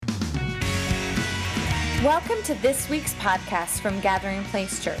Welcome to this week's podcast from Gathering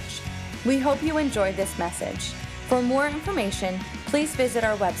Place Church. We hope you enjoyed this message. For more information, please visit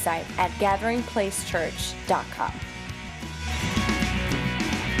our website at gatheringplacechurch.com.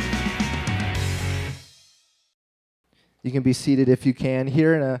 You can be seated if you can.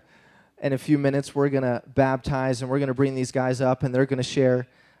 Here in a few minutes, we're going to baptize, and we're going to bring these guys up, and they're going to share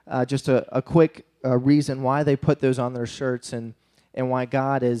just a quick reason why they put those on their shirts and why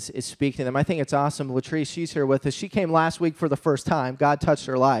God is speaking to them. I think it's awesome. Latrice, she's here with us. She came last week for the first time. God touched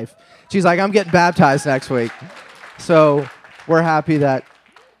her life. She's like, I'm getting baptized next week. So we're happy that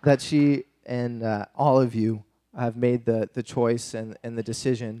she and all of you have made the choice and the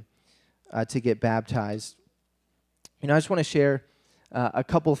decision to get baptized. You know, I just want to share a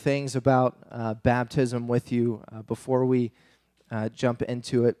couple things about baptism with you before we jump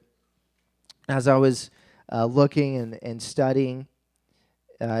into it. As I was looking and studying,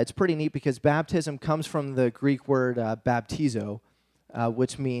 it's pretty neat because baptism comes from the Greek word baptizo,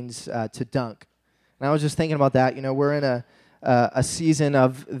 which means to dunk. And I was just thinking about that. You know, we're in a season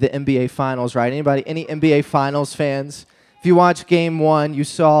of the NBA Finals, right? Any NBA Finals fans? If you watch Game 1, you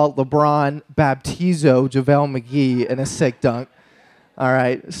saw LeBron baptizo JaVale McGee in a sick dunk. All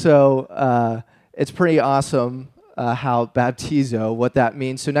right, so it's pretty awesome how baptizo, what that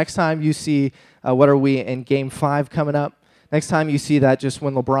means. So next time you see, what are we in Game 5 coming up? Next time you see that, just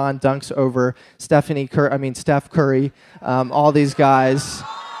when LeBron dunks over Steph Curry, all these guys.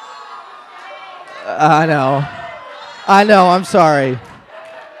 I know, I'm sorry.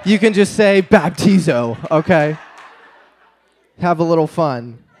 You can just say baptizo, okay? Have a little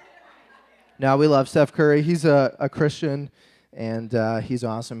fun. Now, we love Steph Curry. He's a Christian, and he's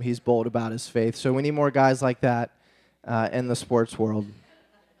awesome. He's bold about his faith. So we need more guys like that in the sports world.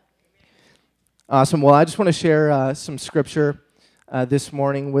 Awesome. Well, I just want to share some scripture this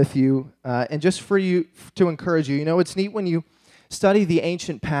morning with you, and just for you to encourage you. You know, it's neat when you study the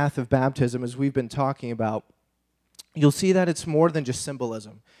ancient path of baptism, as we've been talking about. You'll see that it's more than just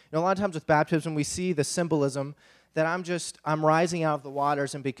symbolism. You know, a lot of times with baptism, we see the symbolism that I'm rising out of the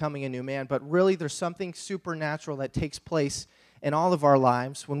waters and becoming a new man, but really there's something supernatural that takes place in all of our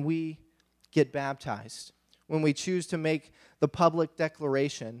lives when we get baptized, when we choose to make the public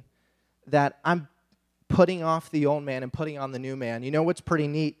declaration that I'm putting off the old man and putting on the new man. You know what's pretty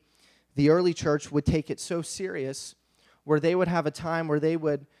neat? The early church would take it so serious where they would have a time where they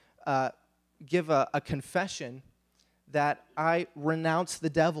would give a confession that I renounce the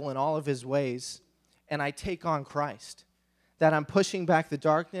devil in all of his ways and I take on Christ. That I'm pushing back the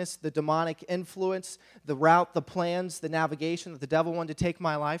darkness, the demonic influence, the route, the plans, the navigation that the devil wanted to take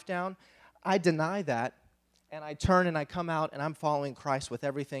my life down. I deny that, and I turn and I come out and I'm following Christ with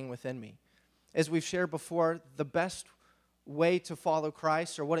everything within me. As we've shared before, the best way to follow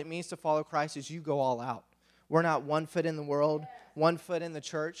Christ, or what it means to follow Christ, is you go all out. We're not 1 foot in the world, 1 foot in the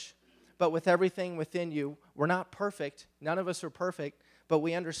church, but with everything within you, we're not perfect. None of us are perfect, but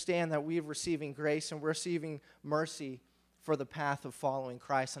we understand that we're receiving grace and we're receiving mercy for the path of following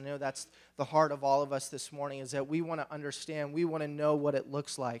Christ. I know that's the heart of all of us this morning, is that we want to understand, we want to know what it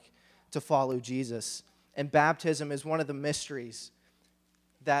looks like to follow Jesus. And baptism is one of the mysteries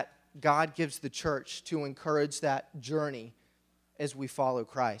that God gives the church to encourage that journey as we follow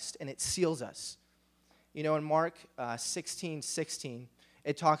Christ, and it seals us. You know, in Mark 16:16,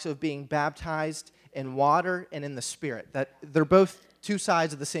 it talks of being baptized in water and in the Spirit. That they're both two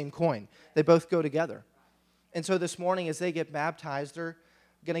sides of the same coin. They both go together. And so this morning, as they get baptized, they're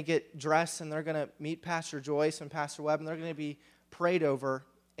going to get dressed, and they're going to meet Pastor Joyce and Pastor Webb, and they're going to be prayed over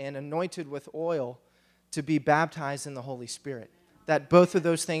and anointed with oil to be baptized in the Holy Spirit. That both of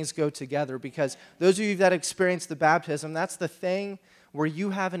those things go together, because those of you that experience the baptism, that's the thing where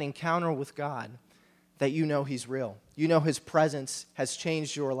you have an encounter with God, that you know He's real. You know His presence has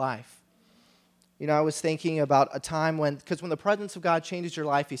changed your life. You know, I was thinking about a time when the presence of God changes your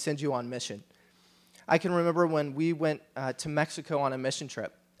life, He sends you on mission. I can remember when we went to Mexico on a mission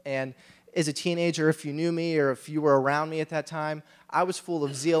trip, and as a teenager, if you knew me or if you were around me at that time, I was full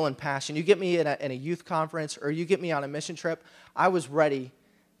of zeal and passion. You get me in a youth conference or you get me on a mission trip, I was ready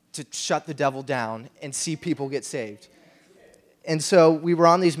to shut the devil down and see people get saved. And so we were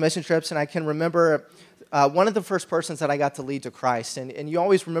on these mission trips, and I can remember one of the first persons that I got to lead to Christ. And you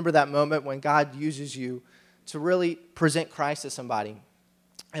always remember that moment when God uses you to really present Christ to somebody.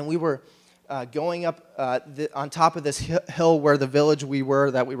 And we were going up on top of this hill where the village we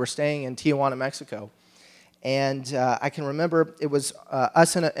were staying in, Tijuana, Mexico. And I can remember it was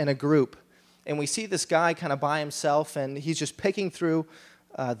us in a group. And we see this guy kind of by himself, and he's just picking through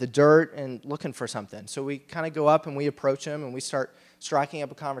the dirt and looking for something. So we kind of go up and we approach him, and we start striking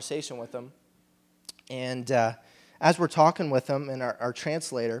up a conversation with him. And as we're talking with him and our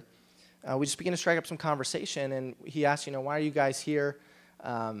translator, we just began to strike up some conversation. And he asked, why are you guys here?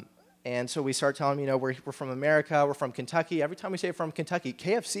 And so we start telling him, we're from America, we're from Kentucky. Every time we say from Kentucky,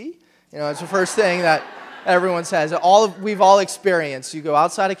 KFC? It's the first thing that everyone says. We've all experienced. You go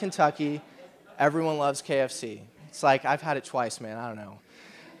outside of Kentucky, everyone loves KFC. It's like, I've had it twice, man. I don't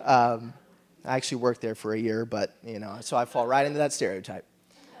know. I actually worked there for a year, but, so I fall right into that stereotype.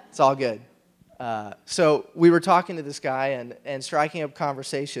 It's all good. So we were talking to this guy and striking up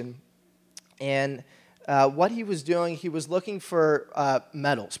conversation. And what he was doing, he was looking for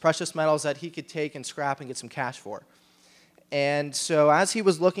metals, precious metals that he could take and scrap and get some cash for. And so as he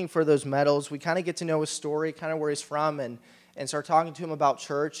was looking for those metals, we kind of get to know his story, kind of where he's from, and start talking to him about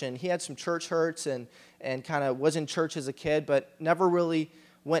church. And he had some church hurts and kind of was in church as a kid, but never really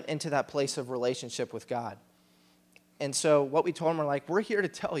went into that place of relationship with God. And so what we told him, we're here to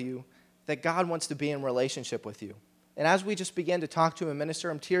tell you that God wants to be in relationship with you. And as we just began to talk to him and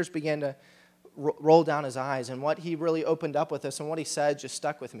minister him, tears began to roll down his eyes. And what he really opened up with us and what he said just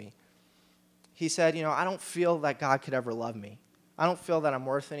stuck with me. He said, I don't feel that God could ever love me. I don't feel that I'm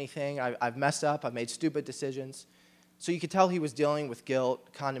worth anything. I've messed up. I've made stupid decisions. So you could tell he was dealing with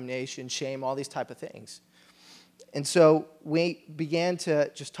guilt, condemnation, shame, all these type of things. And so we began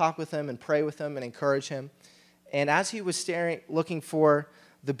to just talk with him and pray with him and encourage him. And as he was looking for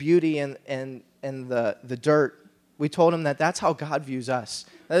the beauty and the dirt, we told him that that's how God views us.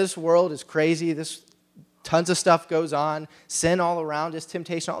 That this world is crazy. Tons of stuff goes on, sin all around us,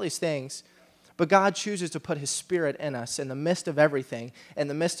 temptation, all these things. But God chooses to put his Spirit in us in the midst of everything, in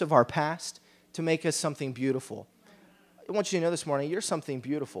the midst of our past, to make us something beautiful. I want you to know this morning, you're something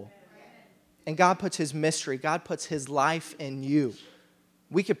beautiful. And God puts his mystery, God puts his life in you.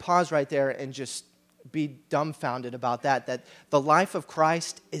 We could pause right there and just be dumbfounded about that the life of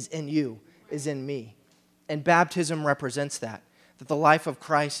Christ is in you, is in me. And baptism represents that the life of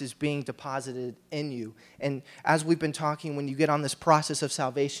Christ is being deposited in you. And as we've been talking, when you get on this process of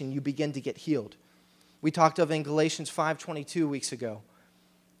salvation, you begin to get healed. We talked of in Galatians 5:22 weeks ago,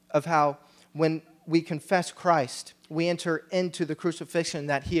 of how when we confess Christ, we enter into the crucifixion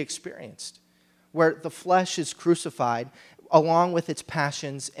that he experienced, where the flesh is crucified along with its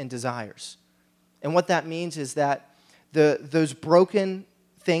passions and desires. And what that means is that those broken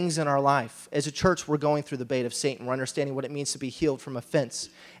things in our life, as a church, we're going through the bait of Satan. We're understanding what it means to be healed from offense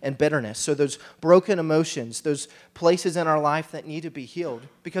and bitterness. So those broken emotions, those places in our life that need to be healed.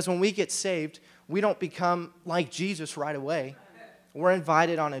 Because when we get saved, we don't become like Jesus right away. We're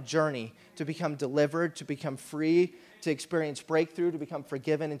invited on a journey to become delivered, to become free, to experience breakthrough, to become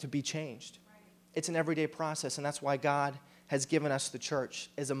forgiven, and to be changed. It's an everyday process, and that's why God has given us the church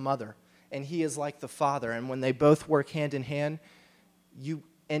as a mother. And he is like the father. And when they both work hand in hand, you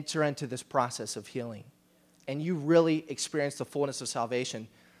enter into this process of healing. And you really experience the fullness of salvation.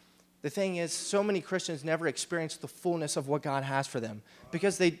 The thing is, so many Christians never experience the fullness of what God has for them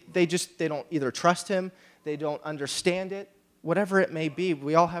because they don't either trust him, they don't understand it, whatever it may be.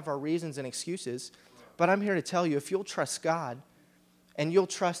 We all have our reasons and excuses. But I'm here to tell you, if you'll trust God and you'll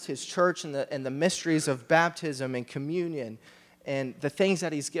trust his church and the mysteries of baptism and communion and the things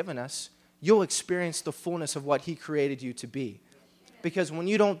that he's given us, you'll experience the fullness of what he created you to be. Because when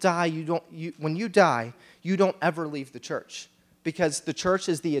you don't die, when you die, you don't ever leave the church. Because the church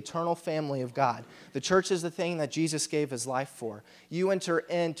is the eternal family of God. The church is the thing that Jesus gave his life for. You enter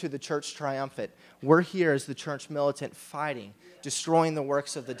into the church triumphant. We're here as the church militant, fighting, destroying the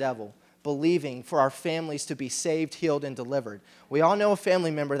works of the devil, believing for our families to be saved, healed, and delivered. We all know a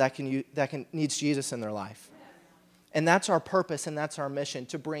family member that needs Jesus in their life. And that's our purpose and that's our mission,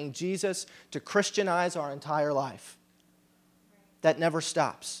 to bring Jesus, to Christianize our entire life. That never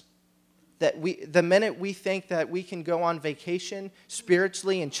stops. The minute we think that we can go on vacation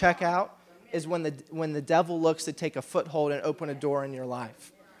spiritually and check out is when the devil looks to take a foothold and open a door in your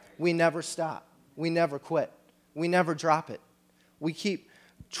life. We never stop. We never quit. We never drop it. We keep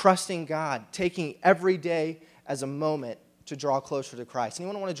trusting God, taking every day as a moment to draw closer to Christ.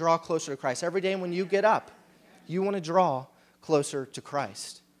 Anyone want to draw closer to Christ? Every day when you get up, you want to draw closer to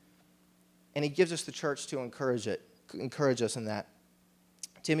Christ. And he gives us the church to encourage us in that.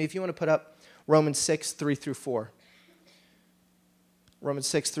 Timmy, if you want to put up Romans 6, 3 through 4. Romans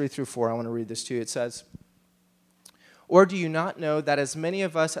 6, 3 through 4. I want to read this to you. It says, "Or do you not know that as many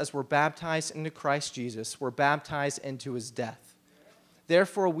of us as were baptized into Christ Jesus were baptized into his death?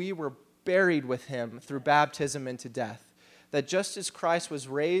 Therefore we were buried with him through baptism into death, that just as Christ was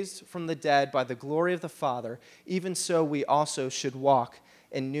raised from the dead by the glory of the Father, even so we also should walk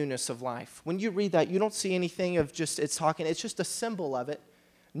in newness of life." When you read that, you don't see anything of it's just a symbol of it.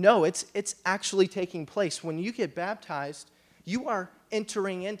 No, it's actually taking place. When you get baptized, you are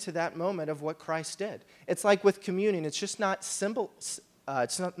entering into that moment of what Christ did. It's like with communion. It's just not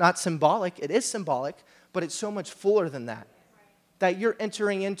not symbolic. It is symbolic, but it's so much fuller than that. That you're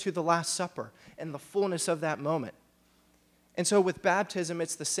entering into the Last Supper and the fullness of that moment. And so with baptism,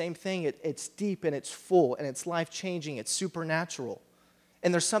 it's the same thing. It's deep and it's full and it's life-changing. It's supernatural.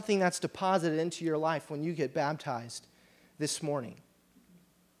 And there's something that's deposited into your life when you get baptized this morning.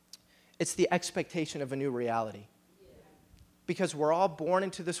 It's the expectation of a new reality. Because we're all born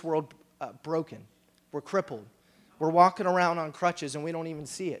into this world broken. We're crippled. We're walking around on crutches and we don't even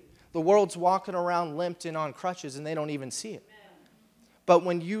see it. The world's walking around limped and on crutches and they don't even see it. But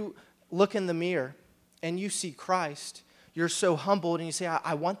when you look in the mirror and you see Christ, you're so humbled and you say,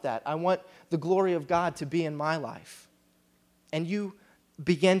 I want that. I want the glory of God to be in my life. And you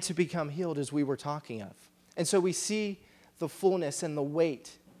begin to become healed, as we were talking of. And so we see the fullness and the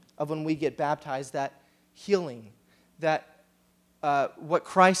weight of when we get baptized, that healing, that what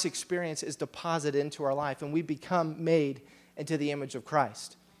Christ experienced is deposited into our life, and we become made into the image of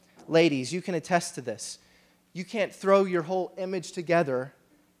Christ. Ladies, you can attest to this. You can't throw your whole image together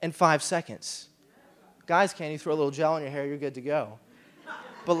in 5 seconds. Guys, can you throw a little gel in your hair? You're good to go.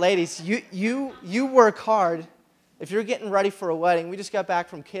 But ladies, you work hard. If you're getting ready for a wedding, we just got back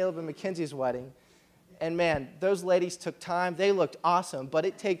from Caleb and Mackenzie's wedding. And man, those ladies took time. They looked awesome, but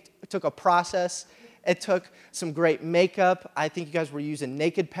it took a process. It took some great makeup. I think you guys were using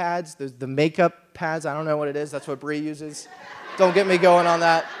naked pads. The makeup pads, I don't know what it is. That's what Bree uses. Don't get me going on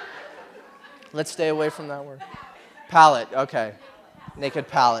that. Let's stay away from that word. Palette, okay. Naked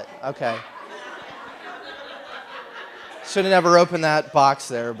palette, okay. Should have never opened that box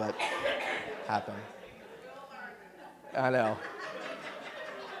there, but happened. I know.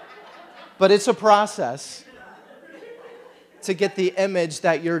 But it's a process to get the image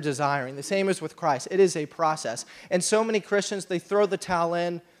that you're desiring. The same as with Christ. It is a process. And so many Christians, they throw the towel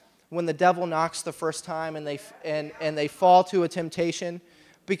in when the devil knocks the first time and they fall to a temptation,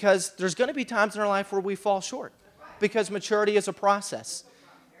 because there's going to be times in our life where we fall short, because maturity is a process.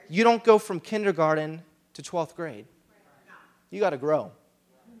 You don't go from kindergarten to 12th grade. You got to grow.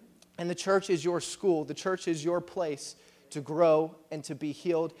 And the church is your school. The church is your place to grow and to be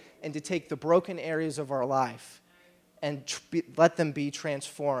healed and to take the broken areas of our life and let them be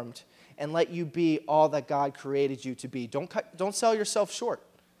transformed and let you be all that God created you to be. Don't sell yourself short.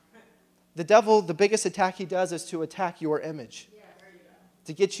 The devil, the biggest attack he does is to attack your image,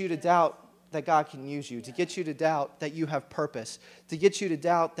 to get you to doubt that God can use you, to get you to doubt that you have purpose, to get you to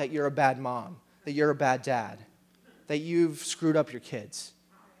doubt that you're a bad mom, that you're a bad dad, that you've screwed up your kids.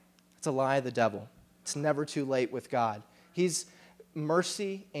 It's a lie of the devil. It's never too late with God. His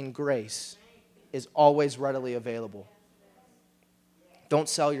mercy and grace is always readily available. Don't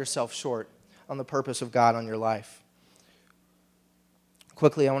sell yourself short on the purpose of God on your life.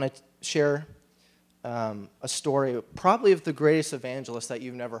 Quickly, I want to share a story, probably of the greatest evangelist that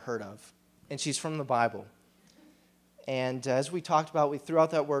you've never heard of. And she's from the Bible. And as we talked about, we threw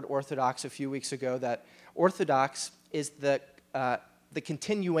out that word orthodox a few weeks ago, that orthodox is the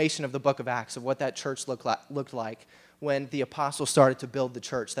continuation of the book of Acts, of what that church looked like when the apostles started to build the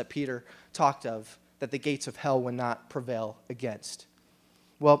church that Peter talked of, that the gates of hell would not prevail against.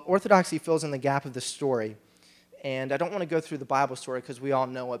 Well, orthodoxy fills in the gap of the story. And I don't want to go through the Bible story because we all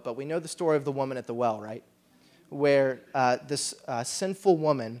know it, but we know the story of the woman at the well, right? Where this sinful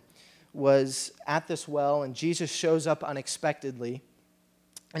woman was at this well, and Jesus shows up unexpectedly,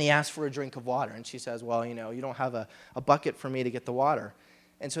 and he asks for a drink of water. And she says, well, you don't have a bucket for me to get the water.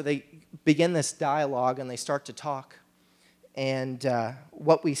 And so they begin this dialogue, and they start to talk. And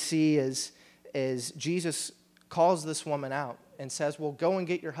what we see is Jesus calls this woman out and says, well, go and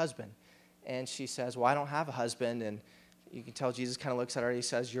get your husband. And she says, well, I don't have a husband. And you can tell Jesus kind of looks at her and he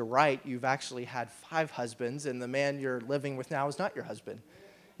says, you're right. You've actually had 5 husbands, and the man you're living with now is not your husband.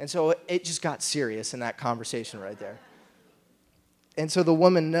 And so it just got serious in that conversation right there. And so the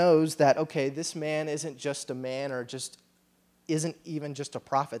woman knows that, okay, this man isn't just a man or isn't even just a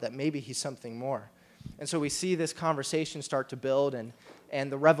prophet, that maybe he's something more. And so we see this conversation start to build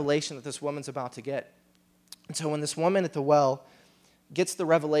and the revelation that this woman's about to get. And so when this woman at the well gets the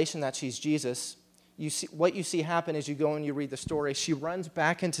revelation that she's Jesus, what you see happen is you go and you read the story. She runs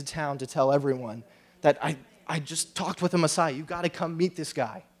back into town to tell everyone that I just talked with the Messiah. You've got to come meet this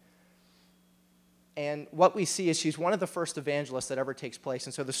guy. And what we see is she's one of the first evangelists that ever takes place.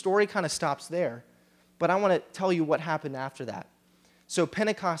 And so the story kind of stops there. But I want to tell you what happened after that. So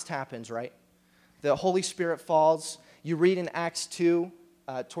Pentecost happens, right? The Holy Spirit falls. You read in Acts 2,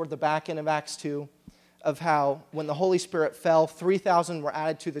 toward the back end of Acts 2, of how when the Holy Spirit fell, 3,000 were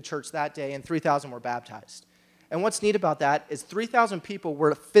added to the church that day and 3,000 were baptized. And what's neat about that is 3,000 people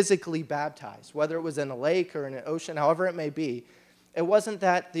were physically baptized, whether it was in a lake or in an ocean, however it may be. It wasn't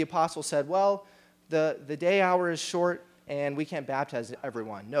that the apostles said, well, the day hour is short and we can't baptize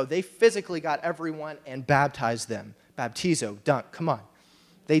everyone. No, they physically got everyone and baptized them. Baptizo, dunk, come on.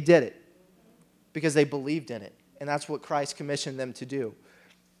 They did it because they believed in it. And that's what Christ commissioned them to do.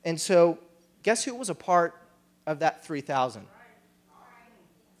 And so, guess who was a part of that 3,000?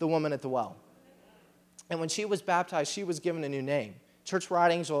 The woman at the well. And when she was baptized, she was given a new name. Church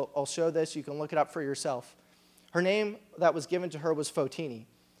writings will show this. You can look it up for yourself. Her name that was given to her was Fotini,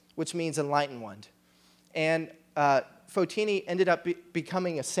 which means enlightened one. And Fotini ended up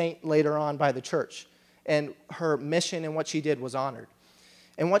becoming a saint later on by the church. And her mission and what she did was honored.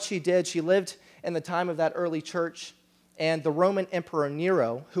 And what she did, she lived in the time of that early church. And the Roman Emperor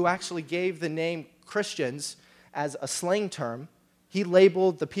Nero, who actually gave the name Christians as a slang term, he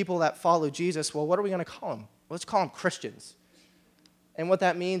labeled the people that follow Jesus, well, what are we going to call them? Let's call them Christians. And what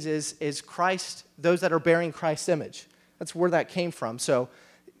that means is Christ, those that are bearing Christ's image. That's where that came from. So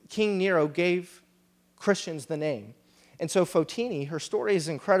King Nero gave Christians the name. And so Fotini, her story is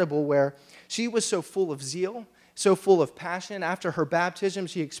incredible where she was so full of zeal, so full of passion. After her baptism,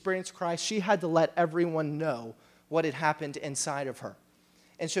 she experienced Christ. She had to let everyone know what had happened inside of her.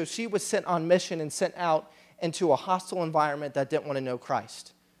 And so she was sent on mission and sent out into a hostile environment that didn't want to know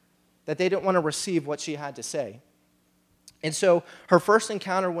Christ, that they didn't want to receive what she had to say. And so her first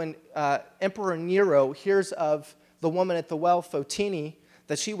encounter when Emperor Nero hears of the woman at the well, Fotini,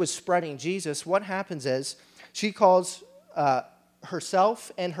 that she was spreading Jesus, what happens is she calls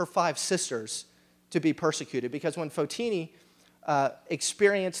herself and her 5 sisters to be persecuted. Because when Fotini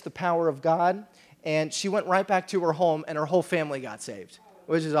experienced the power of God, and she went right back to her home, and her whole family got saved,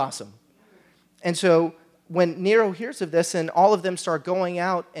 which is awesome. And so when Nero hears of this, and all of them start going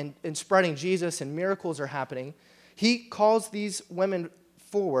out and spreading Jesus, and miracles are happening, he calls these women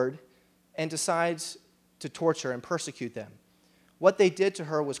forward and decides to torture and persecute them. What they did to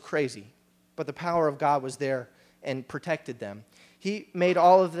her was crazy, but the power of God was there and protected them. He made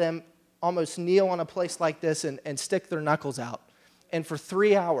all of them almost kneel on a place like this and stick their knuckles out. And for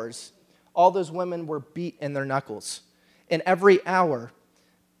 3 hours, all those women were beat in their knuckles. And every hour,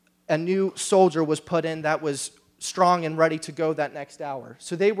 a new soldier was put in that was strong and ready to go that next hour.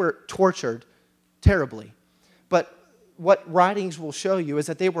 So they were tortured terribly. But what writings will show you is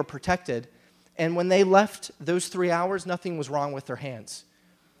that they were protected. And when they left those 3 hours, nothing was wrong with their hands.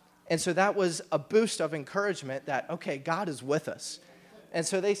 And so that was a boost of encouragement that, okay, God is with us. And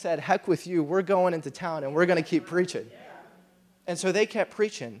so they said, heck with you, we're going into town and we're going to keep preaching. And so they kept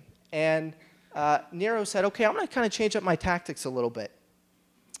preaching. And Nero said, okay, I'm going to kind of change up my tactics a little bit.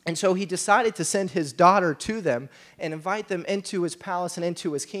 And so he decided to send his daughter to them and invite them into his palace and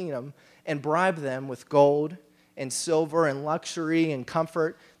into his kingdom and bribe them with gold and silver and luxury and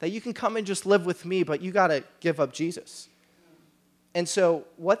comfort that you can come and just live with me, but you got to give up Jesus. And so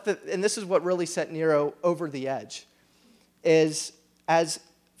and this is what really set Nero over the edge, is as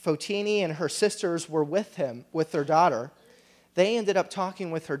Fotini and her sisters were with him, with their daughter, they ended up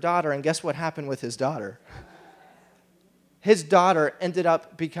talking with her daughter, and guess what happened with his daughter? His daughter ended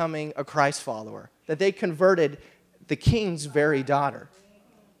up becoming a Christ follower, that they converted the king's very daughter.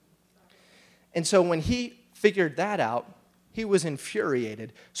 And so when he figured that out, he was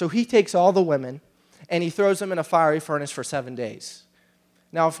infuriated. So he takes all the women and he throws them in a fiery furnace for 7 days.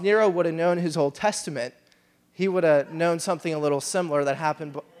 Now, if Nero would have known his Old Testament, he would have known something a little similar that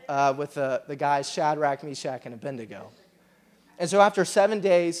happened with the guys Shadrach, Meshach, and Abednego. And so after 7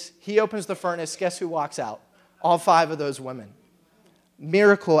 days, he opens the furnace. Guess who walks out? All 5 of those women.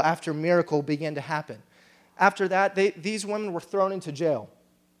 Miracle after miracle began to happen. After that, these women were thrown into jail.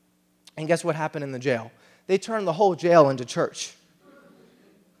 And guess what happened in the jail? They turned the whole jail into church.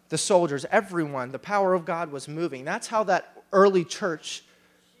 The soldiers, everyone, the power of God was moving. That's how that early church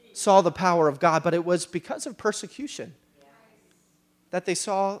saw the power of God, but it was because of persecution that they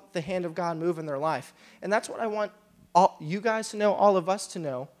saw the hand of God move in their life. And that's what I want all you guys to know, all of us to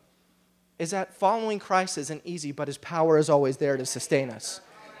know, is that following Christ isn't easy, but his power is always there to sustain us.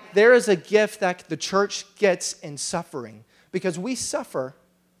 There is a gift that the church gets in suffering, because we suffer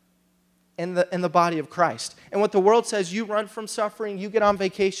in the body of Christ. And what the world says, you run from suffering, you get on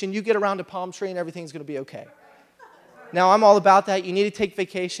vacation, you get around a palm tree, and everything's going to be okay. Now, I'm all about that. You need to take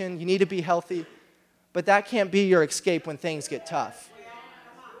vacation. You need to be healthy. But that can't be your escape when things get tough.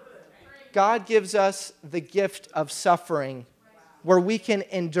 God gives us the gift of suffering where we can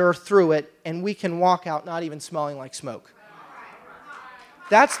endure through it and we can walk out not even smelling like smoke.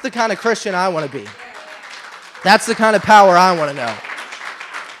 That's the kind of Christian I want to be. That's the kind of power I want to know.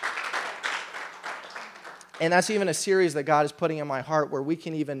 And that's even a series that God is putting in my heart where we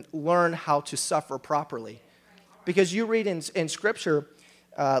can even learn how to suffer properly. Because you read in Scripture,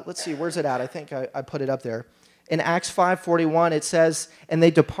 let's see, where's it at? I think I put it up there. In Acts 5:41, it says, "And they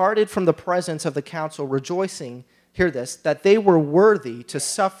departed from the presence of the council, rejoicing," hear this, "that they were worthy to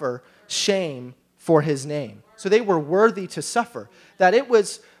suffer shame for his name." So they were worthy to suffer. That it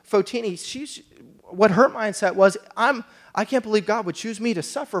was Fotini, what her mindset was, I can't believe God would choose me to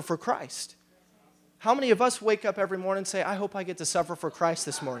suffer for Christ. How many of us wake up every morning and say, I hope I get to suffer for Christ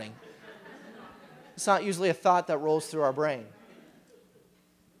this morning? It's not usually a thought that rolls through our brain.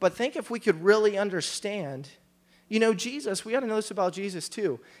 But think if we could really understand, Jesus, we got to know this about Jesus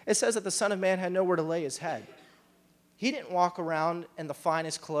too. It says that the Son of Man had nowhere to lay his head. He didn't walk around in the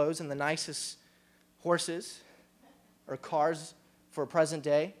finest clothes and the nicest horses or cars for a present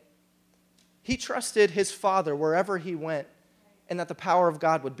day. He trusted his Father wherever he went, and that the power of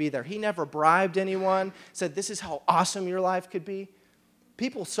God would be there. He never bribed anyone, said, this is how awesome your life could be.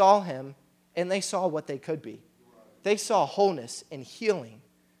 People saw him, and they saw what they could be. They saw wholeness and healing,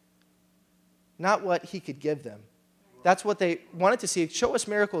 not what he could give them. That's what they wanted to see. Show us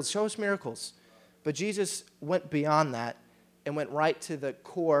miracles, show us miracles. But Jesus went beyond that and went right to the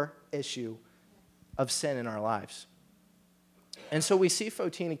core issue of sin in our lives. And so we see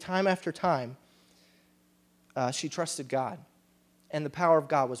Fotini time after time, she trusted God. And the power of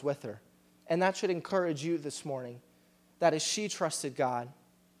God was with her. And that should encourage you this morning, that as she trusted God.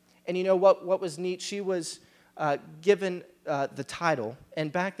 And you know what was neat? She was given the title.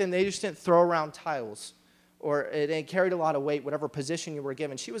 And back then, they just didn't throw around titles. Or it carried a lot of weight, whatever position you were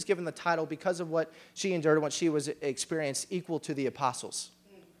given. She was given the title because of what she endured and what she was experienced, equal to the apostles.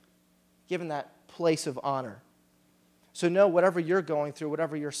 Given that place of honor. So know whatever you're going through,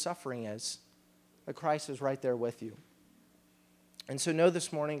 whatever your suffering is, that Christ is right there with you. And so know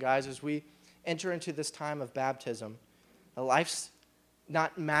this morning, guys, as we enter into this time of baptism, life's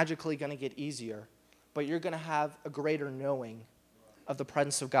not magically going to get easier, but you're going to have a greater knowing of the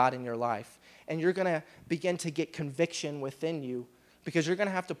presence of God in your life. And you're going to begin to get conviction within you because you're going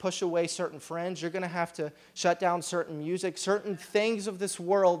to have to push away certain friends. You're going to have to shut down certain music, certain things of this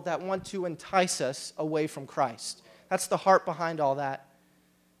world that want to entice us away from Christ. That's the heart behind all that.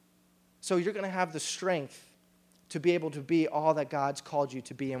 So you're going to have the strength to be able to be all that God's called you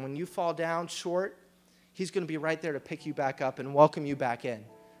to be. And when you fall down short, he's going to be right there to pick you back up and welcome you back in.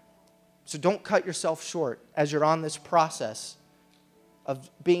 So don't cut yourself short as you're on this process of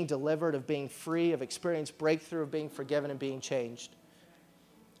being delivered, of being free, of experiencing breakthrough, of being forgiven and being changed.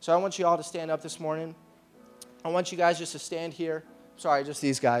 So I want you all to stand up this morning. I want you guys just to stand here. Sorry, just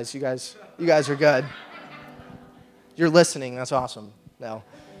these guys. You guys are good. You're listening. That's awesome. No.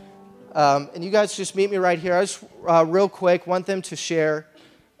 And you guys just meet me right here. I just, real quick, want them to share.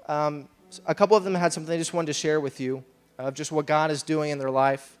 A couple of them had something they just wanted to share with you of just what God is doing in their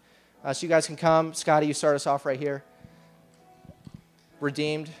life. So you guys can come. Scotty, you start us off right here.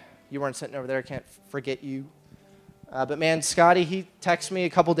 Redeemed. You weren't sitting over there. I can't forget you. But man, Scotty, he texted me a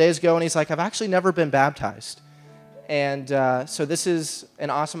couple days ago, and he's like, I've actually never been baptized. And so this is an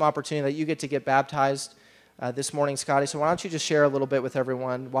awesome opportunity that you get to get baptized this morning, Scotty. So why don't you just share a little bit with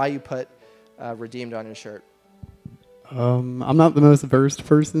everyone why you put Redeemed on your shirt? I'm not the most versed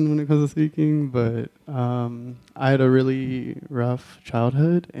person when it comes to speaking, but I had a really rough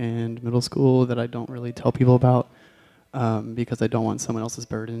childhood and middle school that I don't really tell people about because I don't want someone else's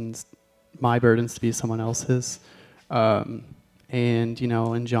burdens, my burdens, to be someone else's. And,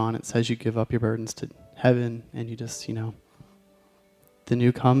 in John it says you give up your burdens to heaven and you just, the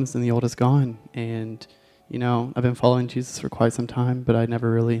new comes and the old is gone. And, I've been following Jesus for quite some time, but I never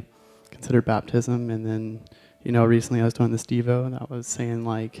really considered baptism. And then, recently I was doing this Devo that was saying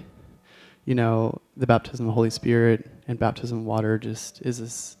the baptism of the Holy Spirit and baptism of water just is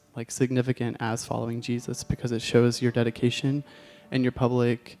as significant as following Jesus because it shows your dedication and your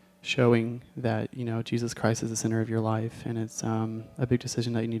public showing that, Jesus Christ is the center of your life, and it's a big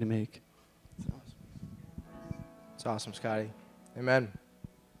decision that you need to make. It's awesome, Scotty. Amen.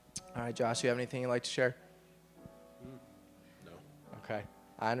 All right, Josh, you have anything you'd like to share? No. Okay.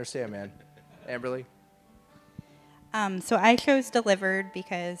 I understand, man. Amberly? So I chose Delivered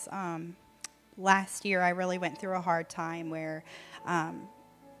because last year I really went through a hard time where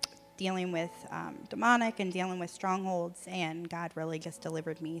dealing with demonic and dealing with strongholds, and God really just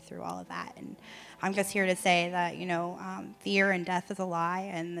delivered me through all of that. And I'm just here to say that, fear and death is a lie,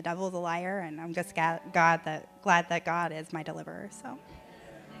 and the devil is a liar, and I'm just glad that God is my deliverer. So.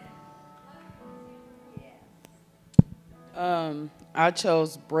 I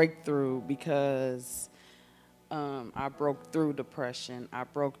chose Breakthrough because I broke through depression. I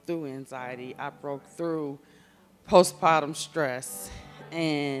broke through anxiety. I broke through postpartum stress.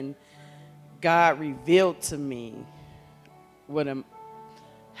 And God revealed to me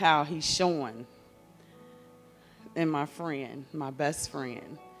how he's showing. And my friend, my best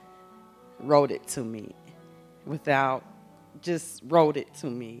friend, wrote it to me wrote it to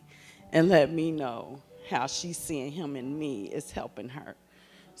me and let me know how she's seeing him in me is helping her.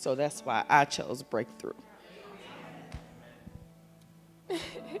 So that's why I chose Breakthrough.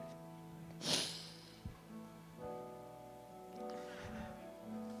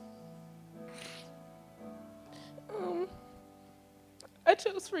 I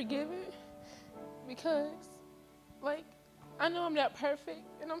chose Forgiven because, I know I'm not perfect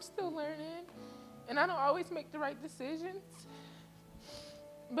and I'm still learning and I don't always make the right decisions.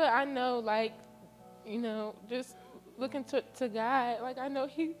 But I know, just looking to God, I know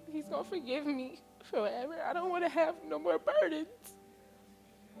he's going to forgive me forever. I don't want to have no more burdens.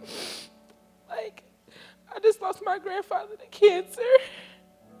 I just lost my grandfather to cancer.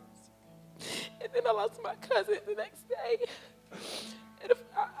 And then I lost my cousin the next day. And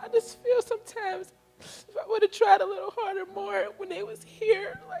I just feel sometimes if I would have tried a little harder more when they was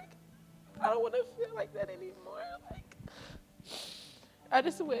here, I don't want to feel like that anymore. I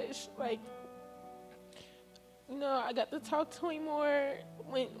just wish, I got to talk to him more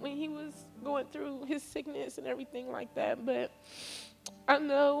when he was going through his sickness and everything like that. But I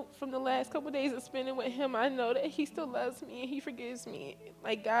know from the last couple of days of spending with him, I know that he still loves me and he forgives me.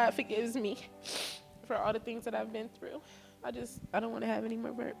 God forgives me for all the things that I've been through. I don't want to have any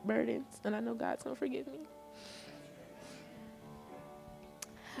more burdens, and I know God's going to forgive me.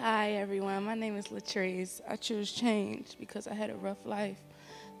 Hi, everyone. My name is Latrice. I chose change because I had a rough life.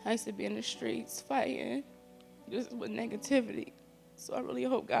 I used to be in the streets fighting just with negativity. So I really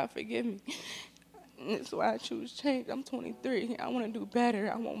hope God forgive me. And that's why I choose change. I'm 23. I want to do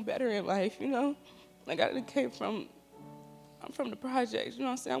better. I want better in life, I'm from the projects, you know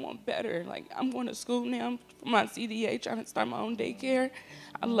what I'm saying? I want better. I'm going to school now. I'm from my CDA, trying to start my own daycare.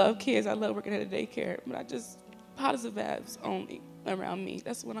 I love kids. I love working at a daycare. But positive vibes only around me.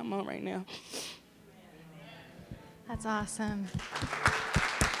 That's what I'm on right now. That's awesome.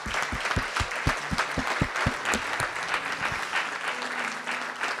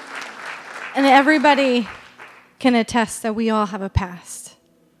 And everybody can attest that we all have a past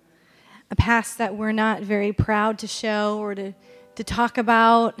that we're not very proud to show or to talk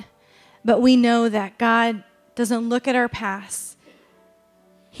about, but we know that God doesn't look at our past.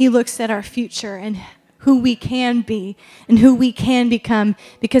 He looks at our future and who we can be and who we can become,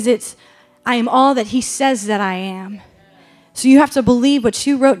 because I am all that he says that I am. So you have to believe what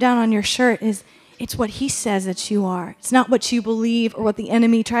you wrote down on your shirt it's what he says that you are. It's not what you believe or what the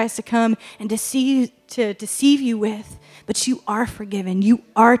enemy tries to come and deceive you with. But you are forgiven. You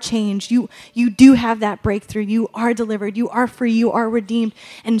are changed. You do have that breakthrough. You are delivered. You are free. You are redeemed.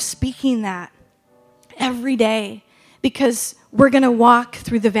 And speaking that every day, because we're going to walk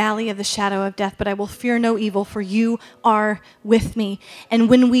through the valley of the shadow of death, but I will fear no evil, for you are with me. And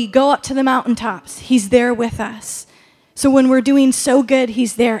when we go up to the mountaintops, he's there with us. So when we're doing so good,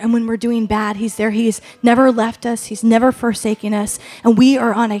 he's there. And when we're doing bad, he's there. He's never left us. He's never forsaken us. And we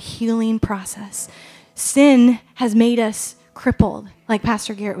are on a healing process. Sin has made us crippled. Like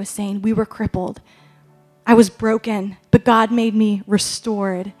Pastor Garrett was saying, we were crippled. I was broken, but God made me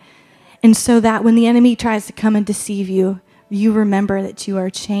restored. And so that when the enemy tries to come and deceive you, you remember that you are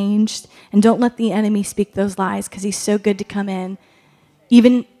changed. And don't let the enemy speak those lies, because he's so good to come in,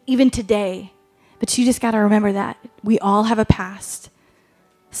 even today. But you just got to remember that we all have a past,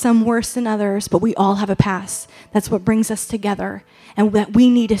 some worse than others, but we all have a past. That's what brings us together, and that we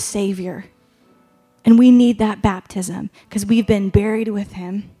need a Savior. And we need that baptism because we've been buried with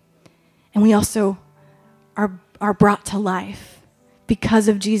him, and we also are brought to life because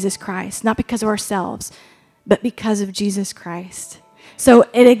of Jesus Christ, not because of ourselves, but because of Jesus Christ. So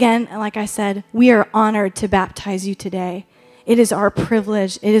again, like I said, we are honored to baptize you today. It is our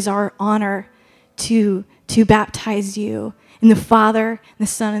privilege. It is our honor to baptize you in the Father, the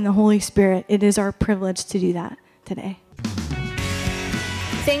Son, and the Holy Spirit. It is our privilege to do that today.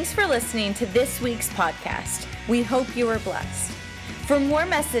 Thanks for listening to this week's podcast. We hope you were blessed. For more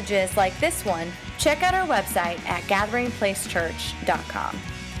messages like this one, check out our website at gatheringplacechurch.com.